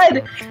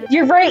god!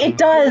 You're right, it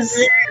does!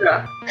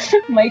 Yeah.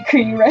 Mike, are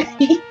you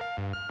ready?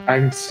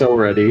 I'm so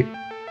ready.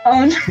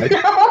 Oh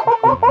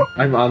no!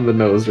 I'm on the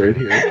nose right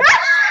here.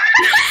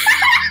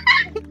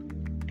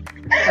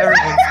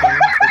 Everyone's going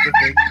for the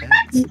big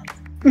heads.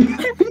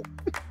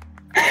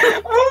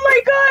 Oh my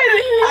god!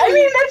 I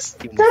mean,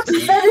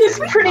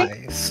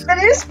 that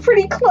is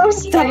pretty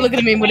close. Stop looking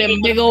at me with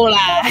them big old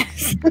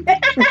eyes.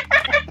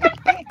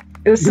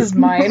 This is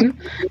mine.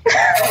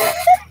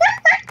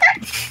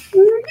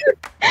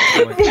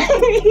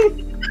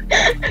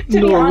 To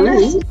be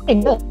honest,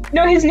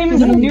 no, his name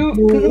is not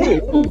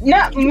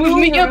Give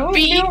me a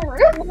beat.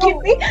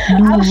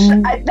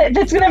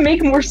 That's gonna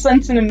make more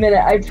sense in a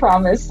minute, I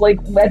promise. Like,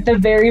 at the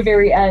very,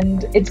 very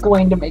end, it's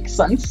going to make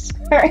sense.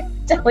 Alright,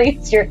 Telly,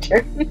 it's your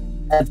turn.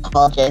 I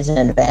apologize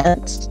in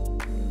advance.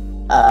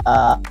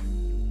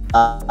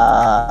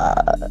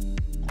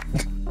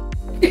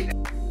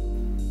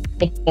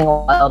 Taking a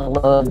while to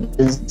load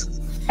is...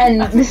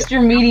 And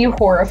Mr. Meaty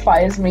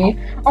horrifies me.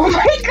 Oh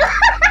my god!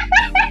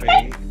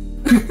 Wait.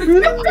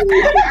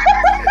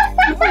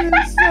 What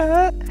is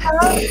that?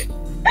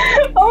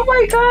 Oh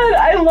my god,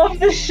 I love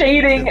the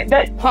shading.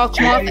 That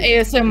Hawkmoth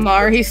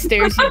ASMR, he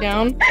stares you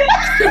down.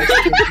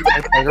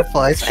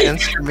 Butterflies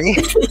answer me.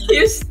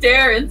 You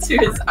stare into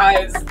his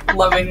eyes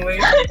lovingly.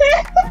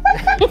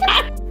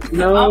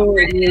 No,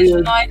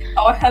 Amelia,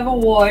 I'll have a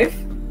wife.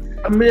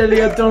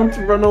 Amelia, don't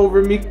run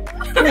over me.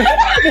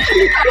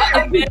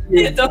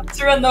 Amelia,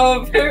 don't run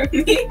over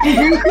me.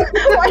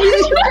 Why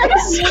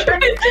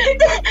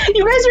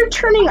you guys are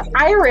turning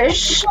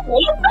Irish. Do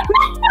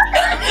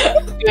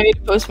I need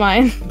to post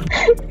mine?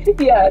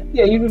 Yeah,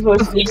 you can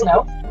post these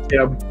now.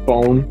 Yeah,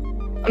 bone.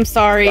 I'm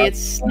sorry,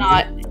 it's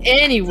not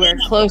anywhere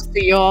close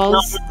to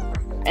y'all's.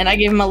 And I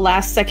gave him a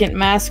last second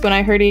mask when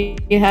I heard he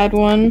had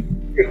one.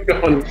 Wait,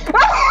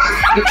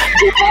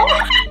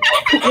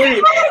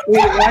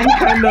 I'm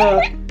kind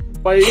of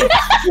like.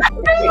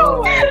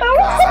 Oh my god.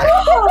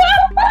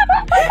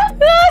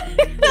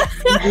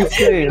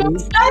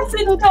 That's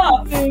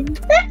enough.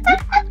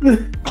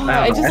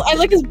 I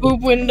like his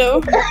boob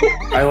window.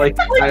 I like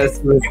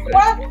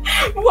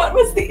What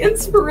was the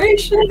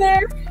inspiration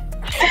there?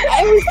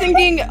 I was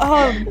thinking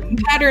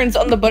patterns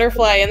on the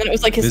butterfly, and then it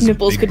was like his This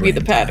nipples big could be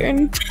the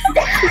brain pattern.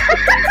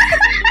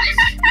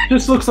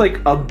 Just looks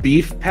like a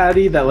beef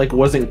patty that like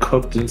wasn't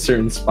cooked in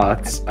certain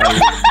spots.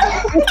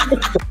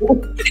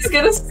 He's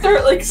gonna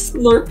start like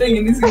slurping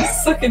and he's gonna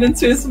suck it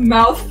into his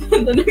mouth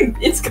and then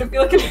it's gonna be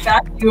like a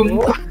vacuum.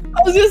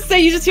 I was gonna say,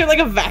 you just hear like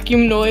a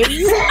vacuum noise.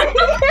 You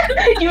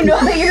know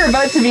that you're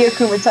about to be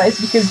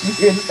akumatized because you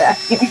hear the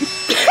vacuum.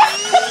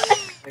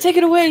 Take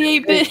it away,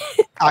 8-bit.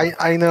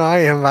 I know I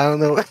am. I don't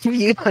know what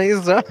you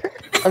guys are.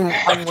 I'm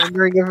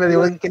wondering if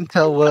anyone can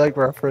tell what I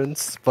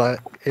referenced, but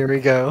here we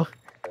go.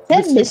 Is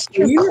that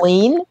Mr.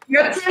 Clean?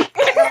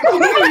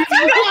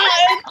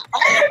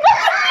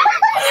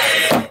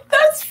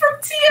 That's from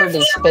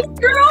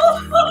TF,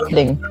 girl.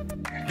 Kidding.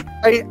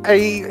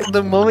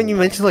 The moment you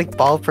mentioned like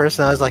bald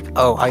person, I was like,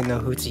 oh, I know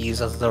who to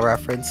use as the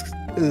reference.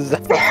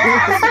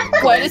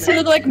 Why does he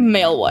look like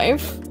male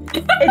wife?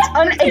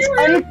 It's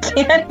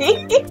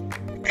uncanny.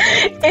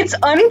 It's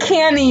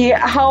uncanny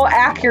how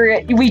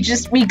accurate we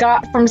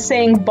got from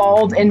saying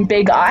bald and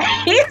big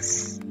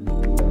eyes.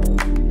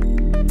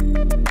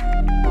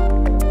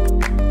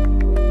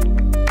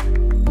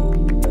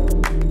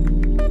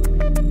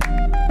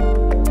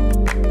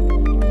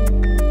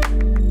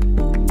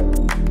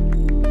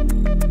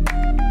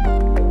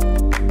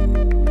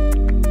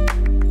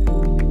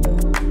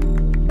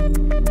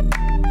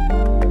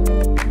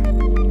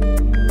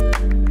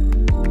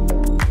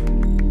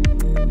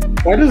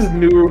 Why does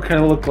Nuru kind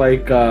of look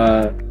like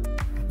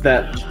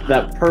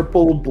that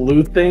purple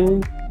blue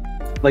thing,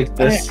 like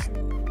this?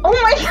 Oh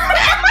my god!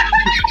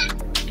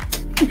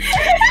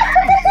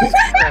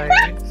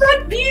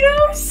 Red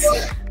Beatos!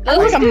 That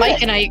looks like a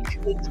Mike and Ike.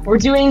 We're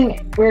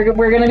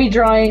gonna be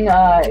drawing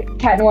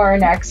Cat Noir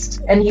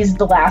next, and he's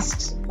the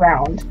last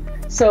round.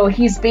 So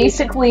he's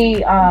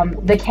basically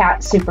the cat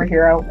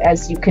superhero,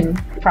 as you can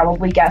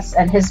probably guess,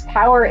 and his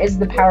power is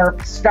the power of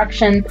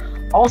destruction.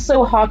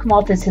 Also,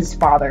 Hawkmoth is his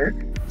father.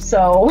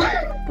 So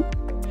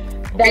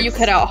Are you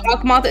cut out?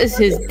 Hawkmoth is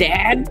his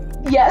dad?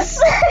 Yes.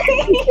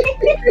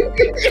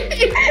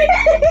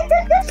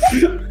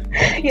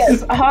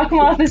 Yes,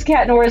 Hawkmoth is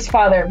Cat Noir's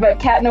father, but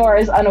Cat Noir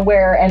is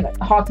unaware, and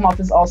Hawkmoth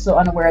is also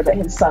unaware that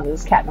his son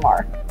is Cat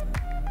Noir.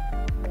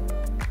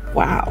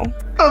 Wow.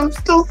 I'm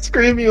still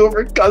screaming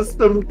over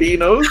custom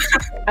Beanos.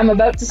 I'm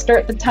about to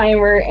start the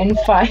timer in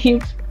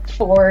 5,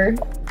 4,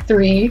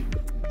 3,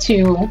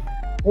 2,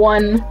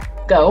 1,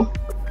 go.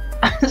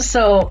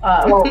 So,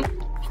 I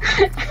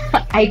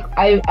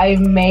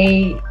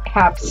may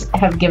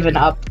have given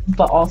up,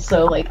 but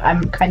also, like,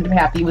 I'm kind of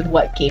happy with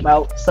what came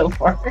out so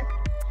far.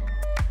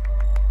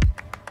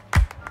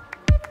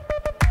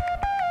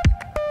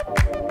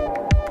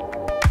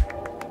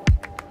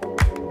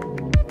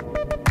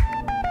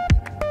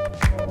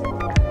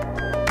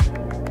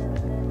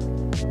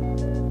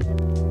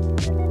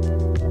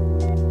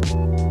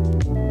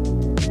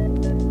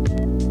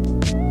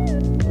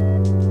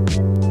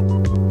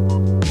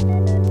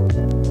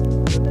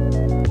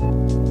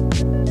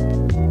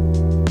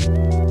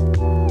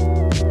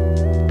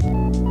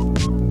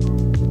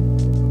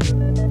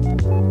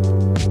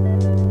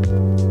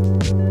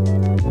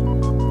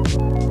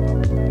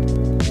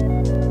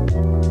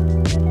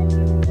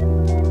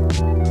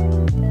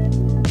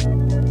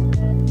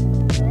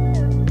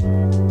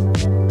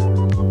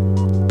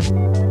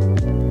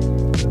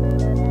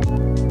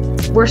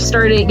 we're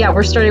starting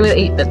with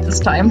 8-bit this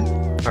time.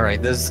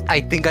 Alright, I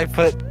think I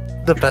put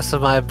the best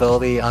of my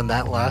ability on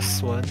that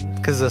last one,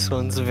 because this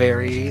one's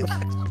very...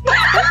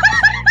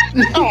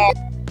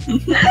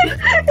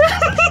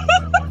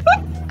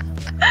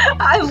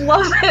 I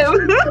love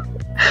him.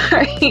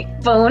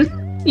 Alright,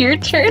 Bone, your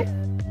turn.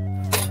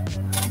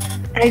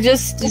 I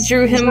just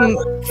drew him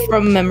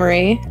from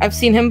memory. I've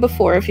seen him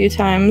before a few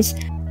times.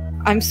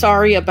 I'm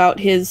sorry about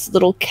his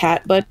little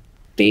cat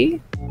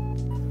buddy.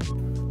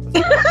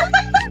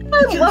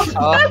 I love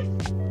that.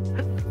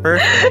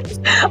 Perfect.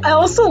 I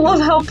also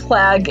love how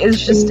Plague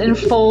is just in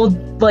full,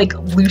 like,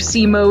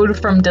 Lucy mode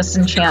from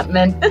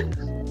Disenchantment.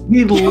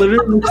 He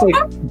literally looks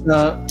like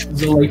the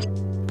like,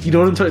 you know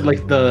what I'm talking,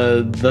 like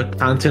the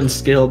content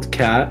scaled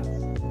cat.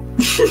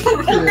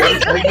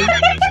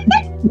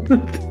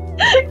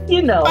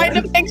 You know. Find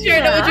a picture, I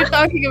know what you're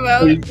talking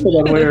about.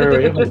 Hold on, wait.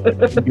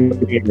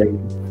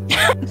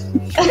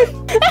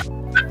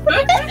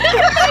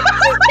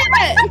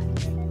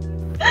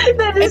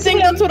 That I is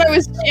think that's what I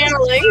was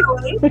channeling.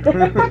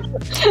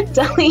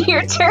 Dolly,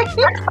 your turn.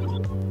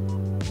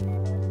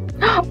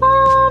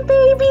 Oh,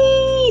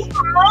 baby!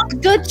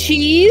 The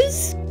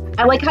cheese?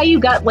 I like how you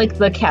got, like,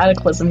 the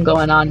cataclysm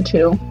going on,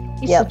 too.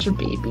 He's Yep. such a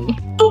baby.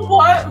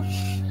 What?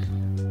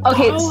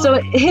 Okay,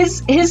 so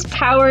his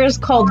power is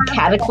called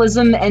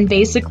Cataclysm, and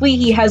basically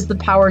he has the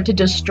power to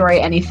destroy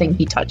anything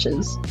he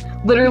touches.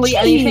 Literally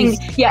anything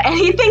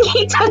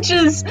he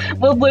touches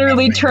will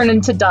literally turn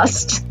into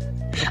dust.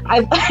 I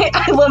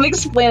love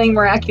explaining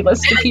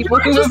Miraculous to people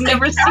who have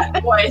never seen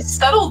it. Boy,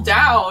 settle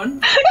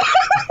down.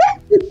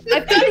 I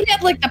thought he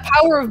had like the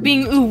power of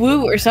being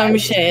uwu or some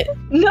shit.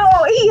 No,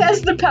 he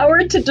has the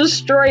power to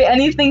destroy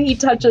anything he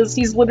touches.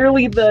 He's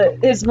literally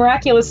his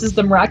Miraculous is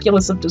the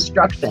Miraculous of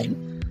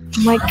destruction.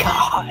 Oh my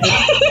god.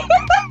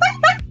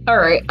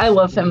 Alright, I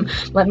love him.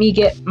 Let me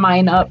get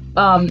mine up.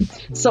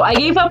 So I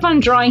gave up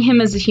on drawing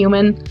him as a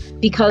human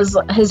because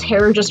his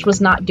hair just was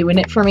not doing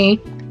it for me.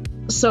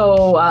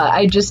 So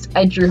I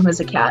drew him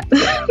as a cat.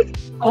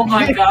 Oh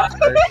my god.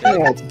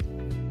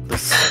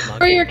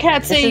 Warrior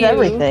cat This say is you.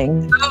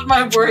 everything. That was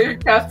my warrior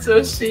cat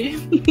Soshi.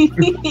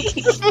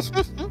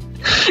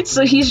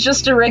 So he's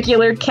just a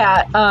regular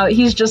cat.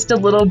 He's just a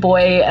little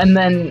boy, and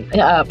then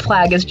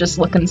Plague is just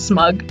looking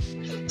smug.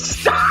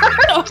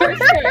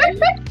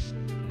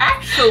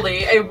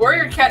 Actually, a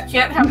warrior cat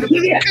can't have a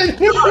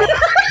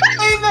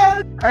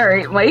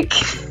Alright, Mike,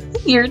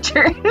 your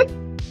turn.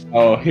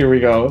 Oh, here we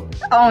go.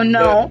 Oh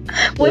no.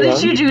 What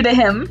did you do to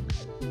him?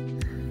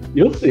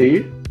 You'll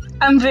see.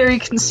 I'm very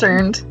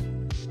concerned.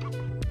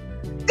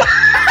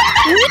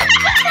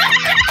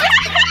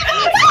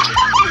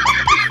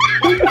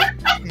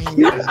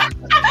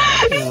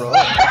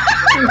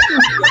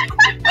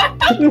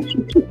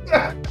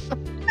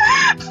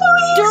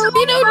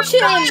 Dorito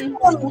chin!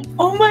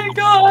 Oh my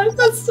gosh,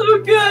 that's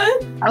so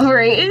good.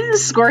 Alright,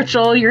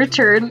 Scorchel, your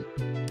turn.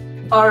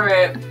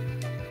 Alright.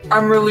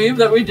 I'm relieved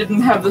that we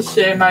didn't have the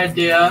same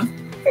idea.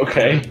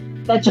 Okay.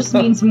 That just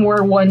means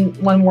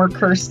one more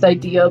cursed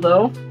idea,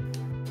 though.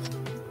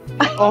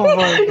 Oh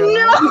my god.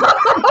 No!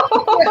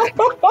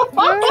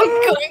 I'm going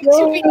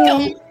to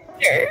become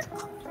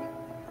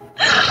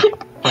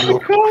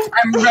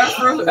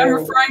I'm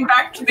referring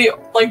back to the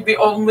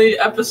only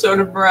episode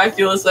of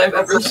Miraculous I've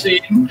ever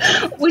seen.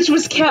 Which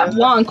was Cat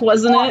Blanc,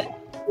 wasn't it?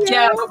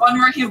 Yeah, the one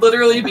where he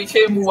literally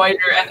became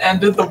whiter and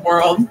ended the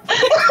world.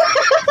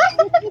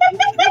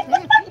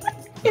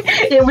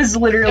 It was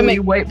literally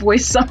White Boy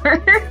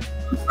Summer.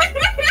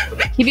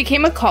 He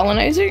became a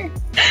colonizer?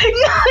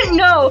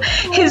 No,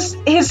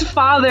 his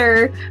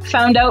father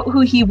found out who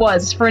he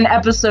was for an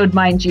episode,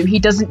 mind you. He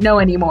doesn't know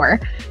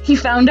anymore. He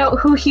found out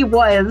who he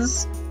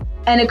was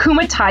and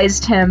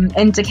akumatized him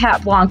into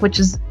Cat Blanc, which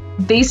is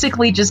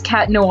basically just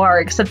Cat Noir,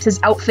 except his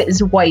outfit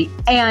is white.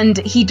 And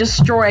he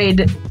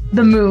destroyed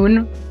the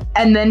moon,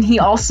 and then he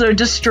also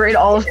destroyed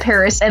all of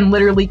Paris and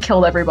literally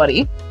killed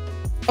everybody.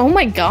 Oh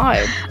my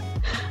god.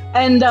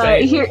 And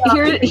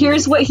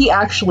here's what he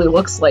actually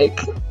looks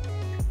like.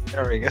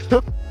 There we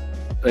go.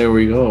 There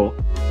we go.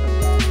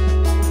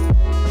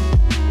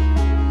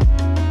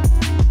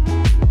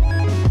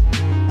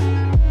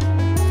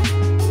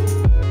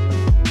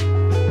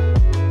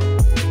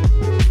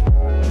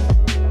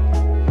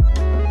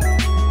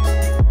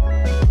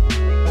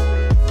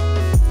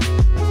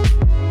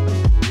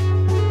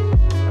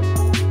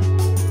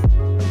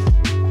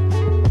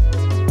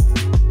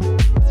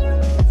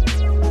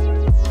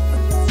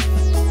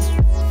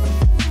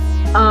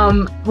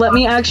 Let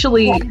me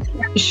actually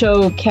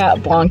show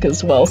Cat Blanc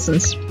as well,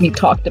 since we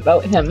talked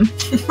about him.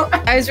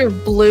 Eyes are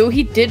blue.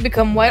 He did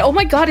become white. Oh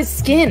my god, his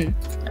skin.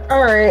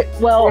 Alright,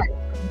 well,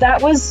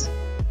 that was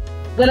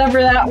whatever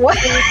that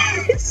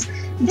was.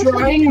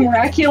 Drawing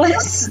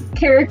Miraculous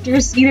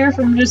characters either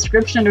from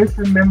description or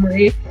from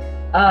memory.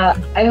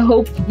 I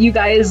hope you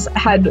guys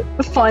had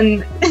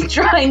fun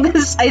drawing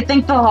this. I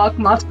think the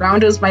Hawkmoth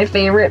round was my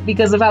favorite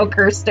because of how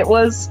cursed it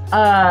was.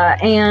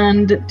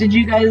 And did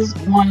you guys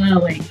want to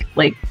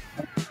like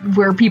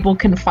where people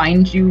can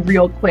find you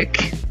real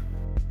quick?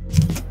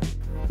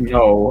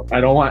 No, I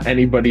don't want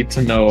anybody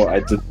to know I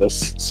did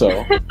this.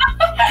 So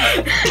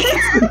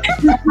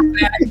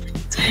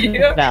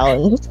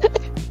Balance.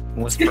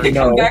 It's gonna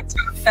come back to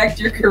affect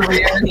your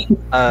career.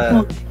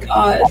 Oh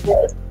god.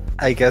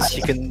 I guess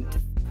you can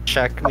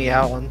check me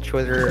out on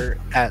Twitter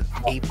at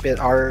 8-bit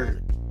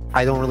art.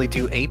 I don't really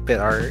do 8-bit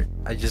art.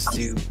 I just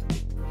do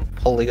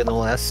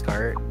polygonal-esque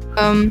art.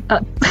 Bone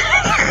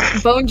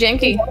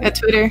Janky at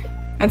Twitter.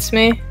 That's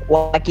me.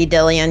 Wacky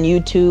Deli on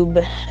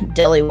YouTube,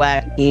 Deli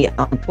Wacky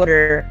on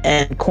Twitter,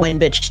 and Coin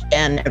Bitch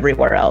Jen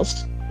everywhere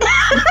else.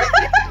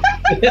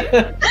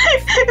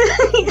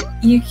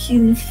 You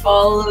can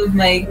follow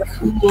my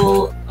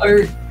cool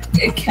art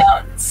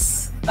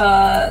accounts.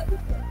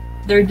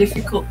 They're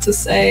difficult to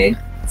say,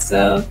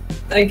 so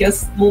I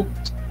guess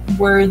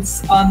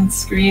words on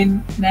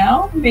screen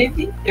now,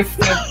 maybe, if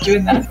they're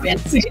doing that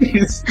fancy.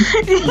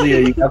 Leah,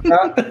 you got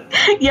that?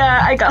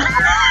 Yeah, I got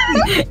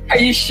Are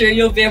you sure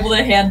you'll be able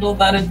to handle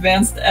that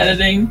advanced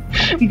editing?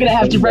 I'm gonna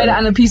have to write it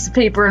on a piece of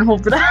paper and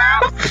hold it up.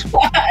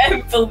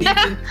 I believe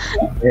it.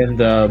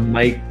 And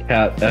Mike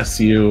at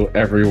SU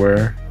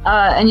everywhere.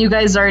 And you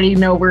guys already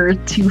know where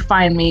to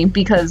find me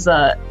because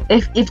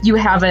if you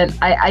haven't,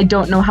 I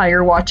don't know how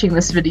you're watching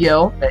this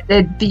video.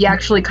 It'd be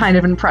actually kind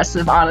of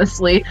impressive,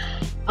 honestly.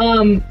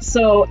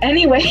 So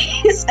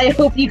anyways, I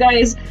hope you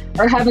guys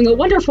are having a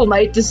wonderful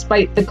night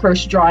despite the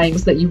cursed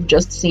drawings that you've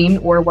just seen,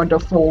 or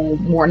wonderful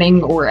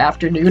morning or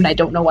afternoon. I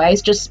don't know why I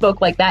just spoke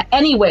like that.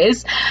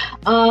 Anyways,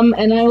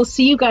 and I will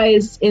see you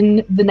guys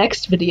in the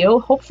next video.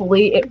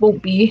 Hopefully it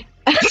won't be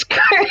as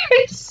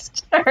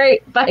cursed.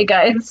 Alright, bye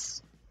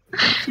guys.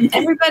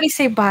 Everybody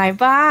say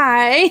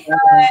bye-bye.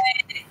 Bye.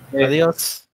 Adios.